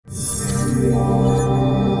Praise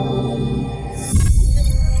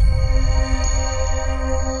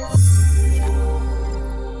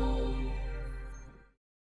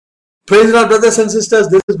the Lord, brothers and sisters.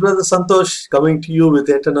 This is Brother Santosh coming to you with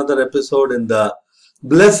yet another episode in the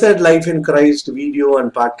Blessed Life in Christ video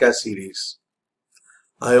and podcast series.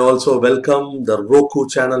 I also welcome the Roku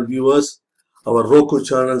channel viewers. Our Roku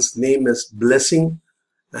channel's name is Blessing,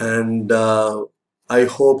 and I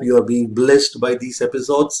hope you are being blessed by these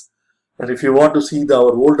episodes. And if you want to see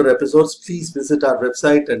our older episodes, please visit our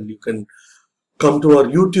website and you can come to our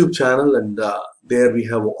YouTube channel, and there we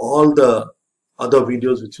have all the other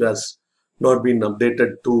videos which has not been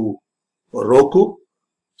updated to Roku.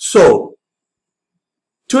 So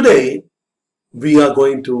today we are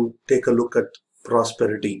going to take a look at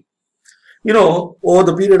prosperity. Over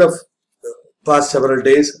the period of past several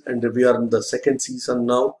days, and we are in the second season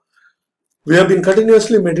now, we have been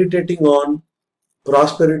continuously meditating on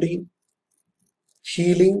prosperity,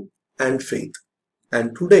 healing and faith.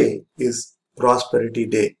 And today is Prosperity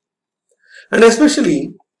Day. And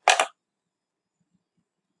especially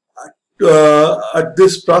at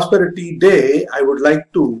this Prosperity Day, I would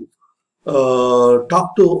like to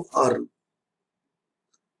talk to our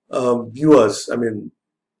viewers,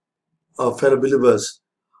 our fellow believers,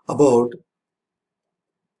 about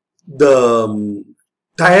the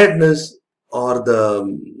tiredness or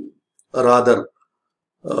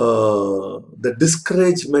the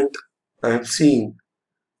discouragement I have seen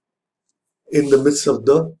in the midst of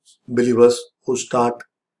the believers who start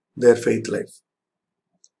their faith life.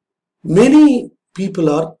 Many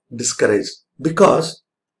people are discouraged because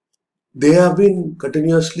they have been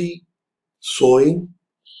continuously sowing,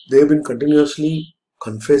 they have been continuously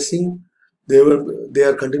confessing, they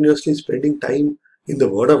are continuously spending time in the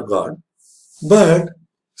Word of God, but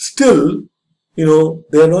still, they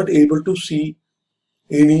are not able to see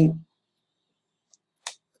any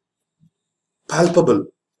palpable,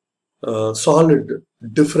 solid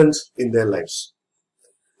difference in their lives.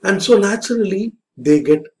 And so naturally, they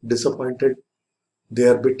get disappointed, they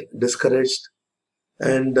are a bit discouraged,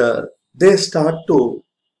 and they start to,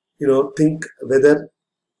 think whether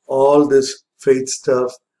all this faith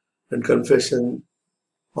stuff and confession,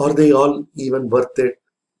 are they all even worth it?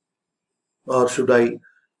 Or should I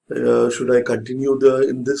continue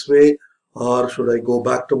in this way, or should I go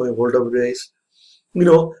back to my older ways?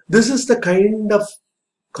 This is the kind of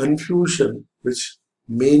confusion which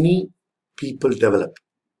many people develop.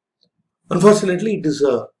 Unfortunately, it is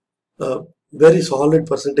a very solid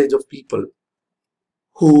percentage of people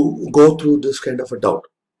who go through this kind of a doubt,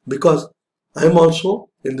 because I am also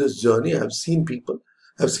in this journey. I have seen people,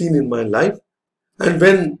 I have seen in my life, and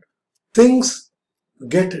when things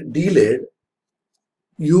get delayed,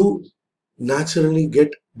 you naturally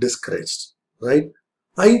get discouraged, right?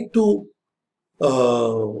 I too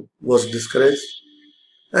was discouraged,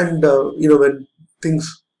 and when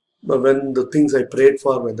the things I prayed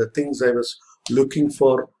for, when the things I was looking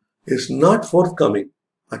for is not forthcoming,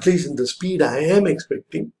 at least in the speed I am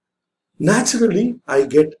expecting, naturally I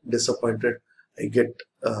get disappointed, I get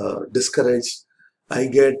discouraged, I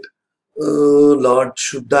get, Lord,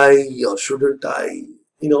 should I or shouldn't I?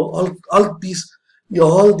 All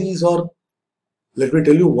these are, let me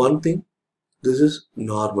tell you one thing, this is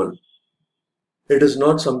normal. It is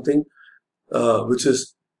not something which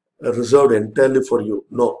is reserved entirely for you.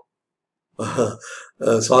 No.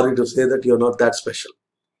 Sorry to say that you're not that special.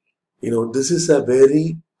 This is a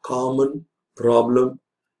very common problem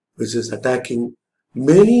which is attacking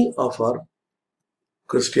many of our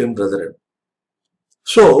Christian brethren.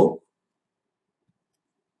 So,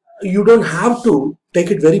 you don't have to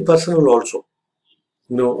take it very personal also.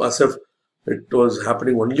 As if it was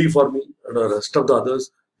happening only for me, and the rest of the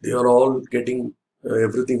others, they are all getting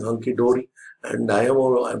everything hunky-dory, and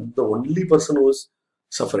I'm the only person who is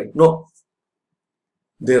suffering. No.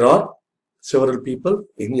 There are several people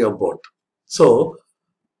in your boat. So,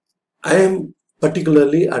 I am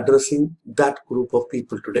particularly addressing that group of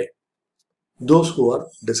people today. Those who are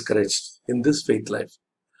discouraged in this faith life.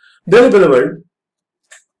 Dear beloved,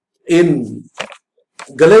 in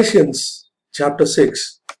Galatians chapter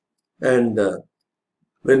 6, and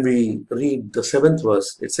when we read the 7th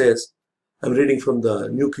verse, it says, I'm reading from the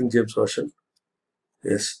New King James Version.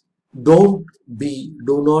 Yes. Do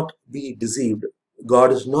not be deceived.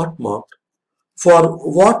 God is not mocked. For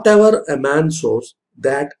whatever a man sows,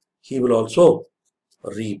 that he will also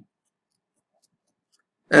reap.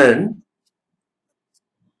 And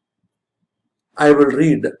I will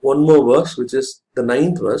read one more verse, which is the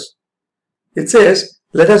 9th verse. It says,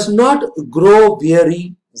 let us not grow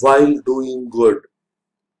weary while doing good,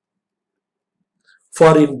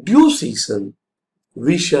 For in due season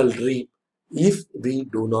we shall reap if we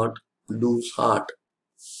do not lose heart.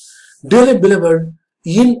 Dearly beloved,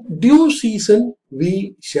 in due season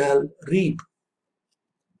we shall reap.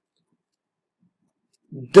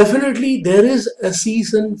 Definitely there is a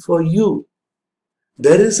season for you.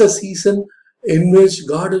 There is a season in which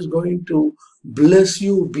God is going to bless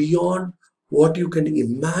you beyond what you can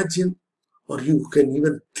imagine or you can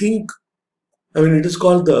even think. I mean, it is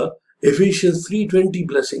called the Ephesians 3:20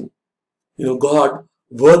 blessing. God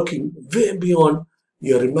working way beyond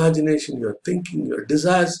your imagination, your thinking, your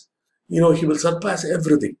desires. He will surpass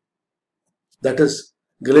everything. That is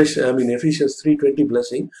Ephesians 3:20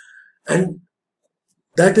 blessing. And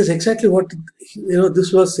that is exactly what this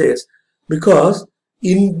verse says. Because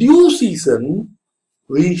in due season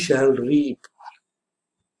we shall reap.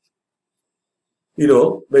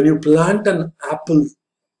 When you plant an apple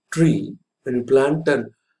tree, when you plant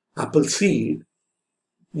an apple seed,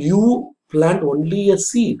 you plant only a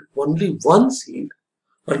seed, only one seed.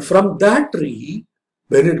 And from that tree,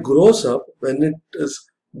 when it grows up, when it is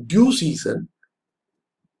due season,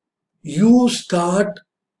 you start,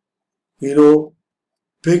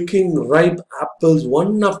 picking ripe apples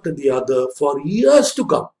one after the other for years to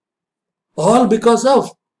come. All because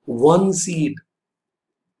of one seed.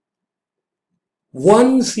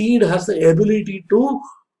 One seed has the ability to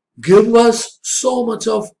give us so much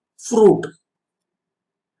of fruit.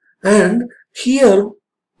 And here,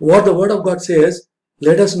 what the word of God says,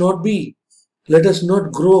 let us not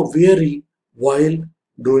grow weary while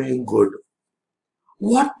doing good.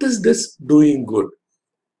 What is this doing good?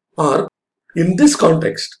 Or in this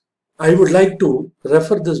context, I would like to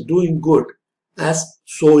refer this doing good as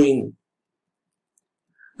sowing.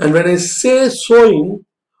 And when I say sowing,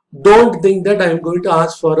 don't think that I am going to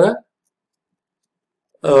ask for a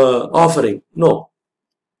offering. No,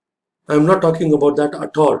 I am not talking about that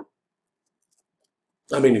at all.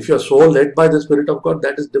 I mean, if you are so led by the Spirit of God,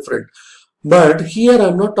 that is different. But here I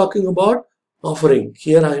am not talking about offering.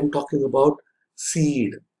 Here I am talking about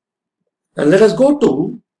seed. And let us go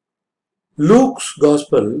to Luke's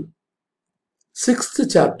Gospel,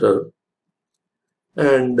 6th chapter,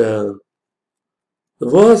 and the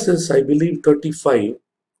verse is, I believe, 35.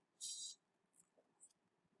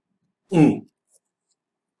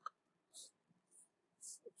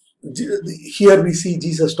 Here we see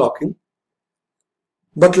Jesus talking.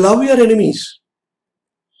 But love your enemies,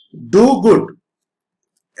 do good,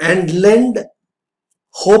 and lend,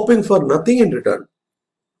 hoping for nothing in return,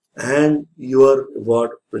 and your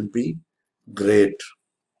reward will be great.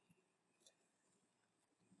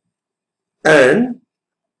 And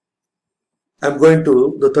I'm going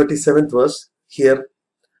to the 37th verse here.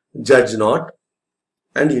 Judge not,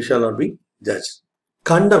 and you shall not be judged.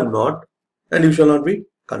 Condemn not, and you shall not be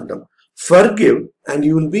condemned. Forgive, and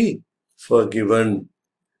you will be forgiven.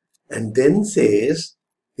 And then says,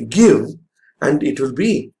 give, and it will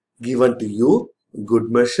be given to you. Good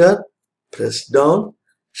measure, pressed down,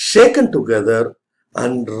 shaken together,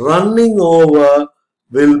 and running over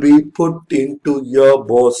will be put into your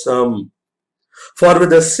bosom. For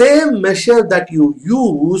with the same measure that you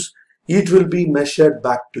use, it will be measured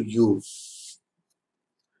back to you.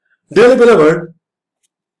 Dearly beloved,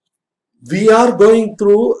 we are going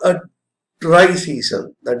through a dry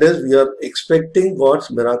season. That is, we are expecting God's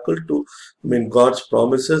God's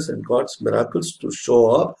promises and God's miracles to show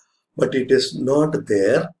up, but it is not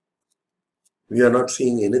there. We are not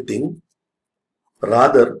seeing anything.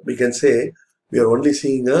 Rather, we can say we are only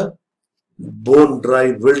seeing a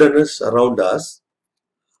bone-dry wilderness around us.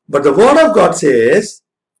 But the Word of God says,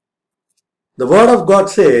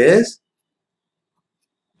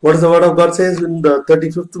 what does the Word of God says in the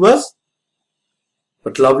 35th verse?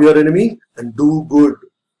 But love your enemy and do good,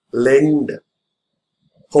 lend,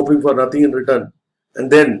 hoping for nothing in return. And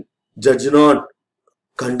then judge not,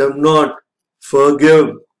 condemn not,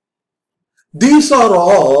 forgive. These are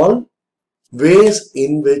all ways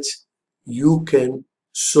in which you can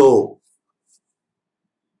sow.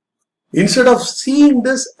 Instead of seeing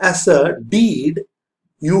this as a deed,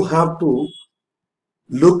 you have to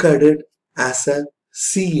look at it as a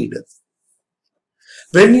seed.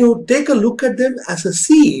 When you take a look at them as a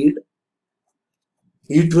seed,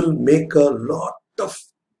 it will make a lot of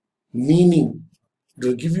meaning. It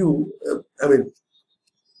will give you,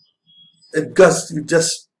 a gust. It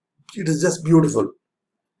is just beautiful.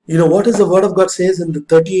 What is the Word of God says in the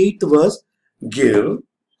 38th verse? Give,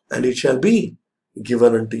 and it shall be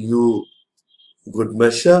given unto you. Good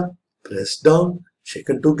measure, pressed down,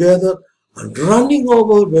 shaken together, and running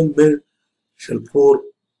over when men shall put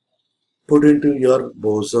into your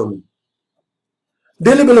bosom.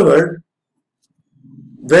 Dearly beloved,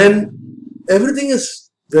 when everything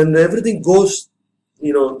goes,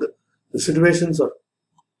 the situations are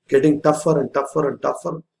getting tougher and tougher and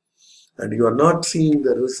tougher, and you are not seeing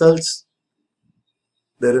the results.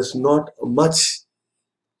 There is not much.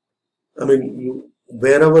 I mean,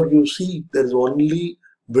 wherever you see, there is only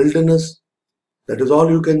wilderness. That is all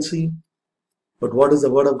you can see. But what does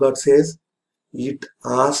the word of God says? It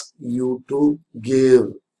asks you to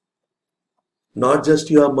give, not just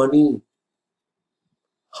your money.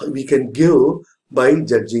 We can give by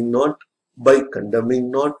judging not, by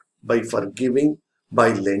condemning not, by forgiving,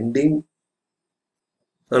 by lending.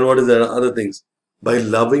 And what is the other things? By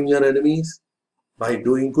loving your enemies, by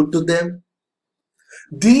doing good to them.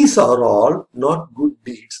 These are all not good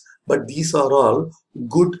deeds, but these are all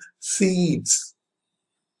good seeds.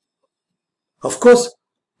 Of course,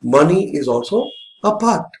 money is also a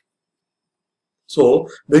part. So,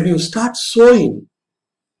 when you start sowing,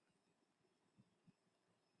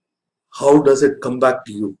 how does it come back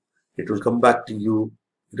to you? It will come back to you.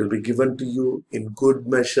 It will be given to you in good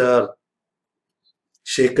measure,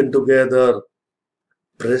 shaken together,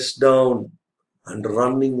 pressed down, and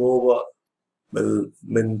running over will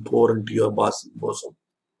men pour into your bosom.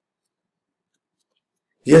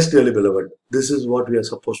 Yes, dearly beloved, this is what we are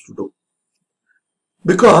supposed to do.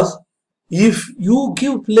 Because if you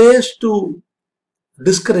give place to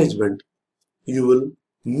discouragement, you will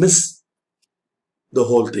miss the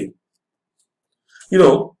whole thing.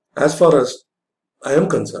 As far as I am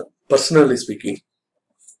concerned, personally speaking,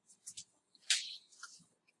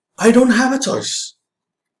 I don't have a choice.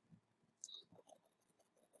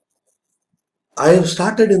 I have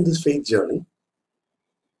started in this faith journey,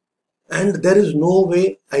 and there is no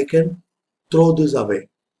way I can throw this away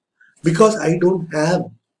because I don't have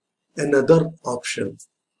another option.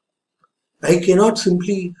 I cannot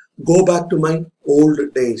simply go back to my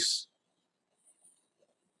old days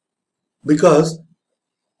because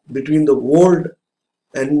between the old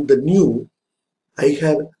and the new, I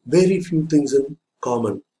have very few things in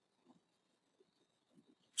common.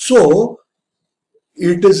 So,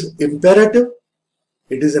 it is imperative,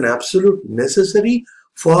 it is an absolute necessary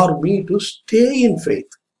for me to stay in faith.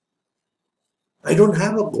 I don't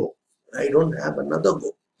have a go. I don't have another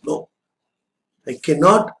go. No. I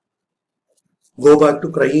cannot go back to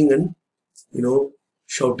crying and,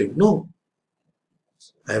 shouting. No.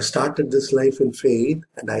 I have started this life in faith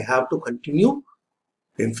and I have to continue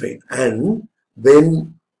in faith. And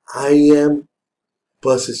when I am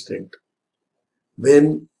persistent,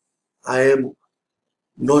 when I am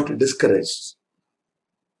not discouraged,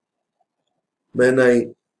 when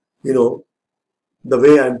the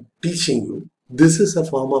way I'm teaching you, this is a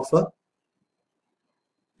form of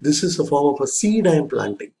a seed I am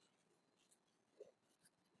planting.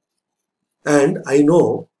 And I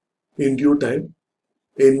know in due time,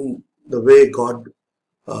 in the way God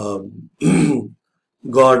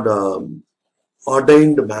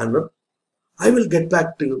ordained manner, I will get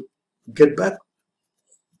back the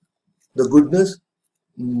goodness,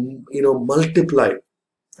 multiplied.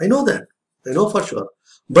 I know that. I know for sure.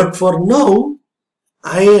 But for now,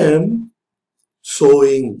 I am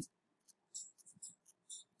sowing.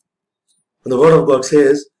 And the word of God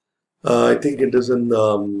says, I think it is in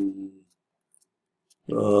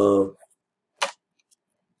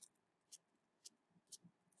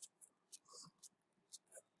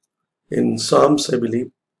Psalms, I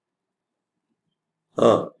believe.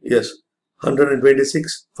 Yes,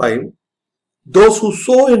 126:5. Those who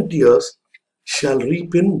sow in tears shall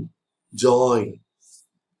reap in joy.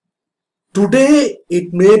 Today,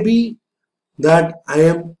 it may be that I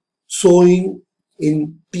am sowing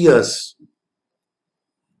in tears.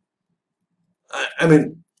 I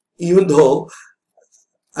mean, even though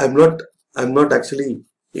I'm not actually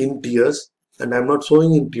in tears and I'm not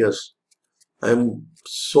sowing in tears. I'm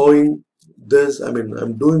sowing this,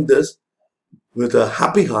 I'm doing this with a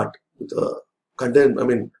happy heart, with a content.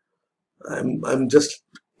 I'm just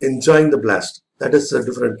enjoying the blast. That is a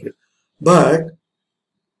different case. But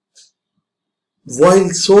while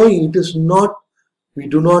sowing, it is not, we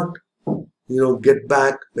do not, get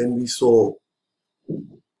back when we sow.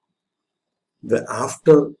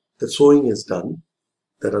 After the sowing is done,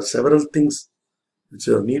 there are several things which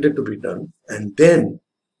are needed to be done. And then,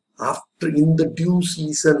 after in the due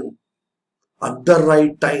season, at the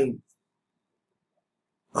right time,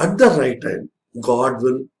 God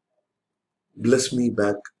will bless me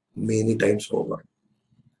back many times over.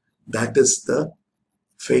 That is the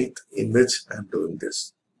faith in which I am doing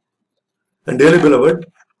this. And dearly beloved,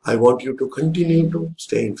 I want you to continue to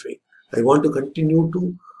stay in faith. I want to continue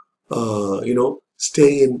to,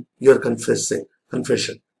 stay in your confession.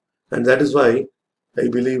 And that is why I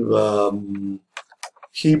believe,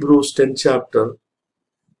 Hebrews 10 chapter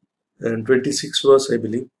and 26 verse, I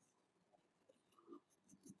believe.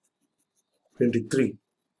 23.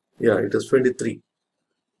 Yeah, it is 23.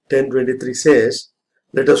 10:23 says,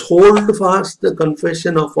 let us hold fast the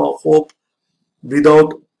confession of our hope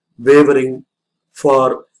without wavering,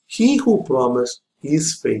 for he who promised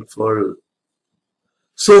is faithful.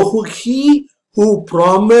 So he who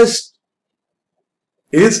promised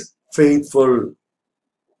is faithful.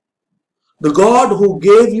 The God who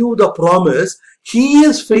gave you the promise, he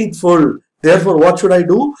is faithful. Therefore, what should I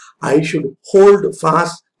do? I should hold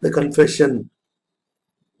fast the confession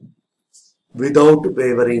without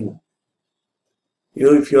wavering. You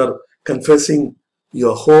know, if you are confessing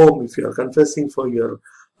your home, if you are confessing for your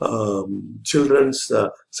children's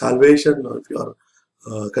salvation, or if you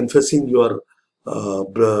are confessing your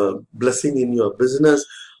blessing in your business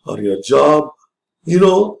or your job, you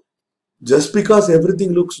know, just because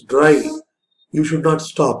everything looks dry, you should not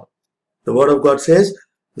stop. The word of God says,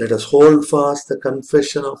 let us hold fast the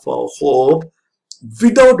confession of our hope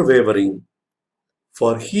without wavering,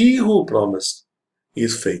 for he who promised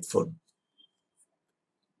is faithful.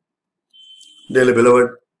 Dearly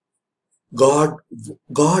beloved,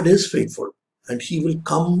 God is faithful, and he will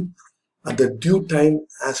come at the due time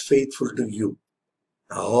as faithful to you.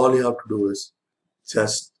 Now, all you have to do is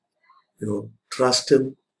just, trust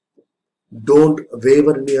him. Don't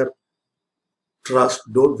waver in your trust.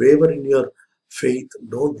 Don't waver in your faith.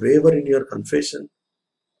 Don't waver in your confession.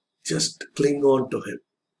 Just cling on to him.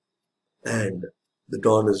 And the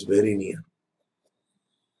dawn is very near.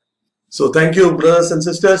 So thank you, brothers and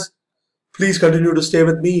sisters. Please continue to stay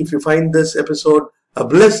with me. If you find this episode a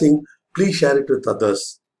blessing, please share it with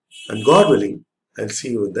others. And God willing, I'll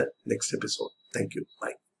see you in the next episode. Thank you.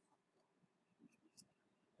 Bye.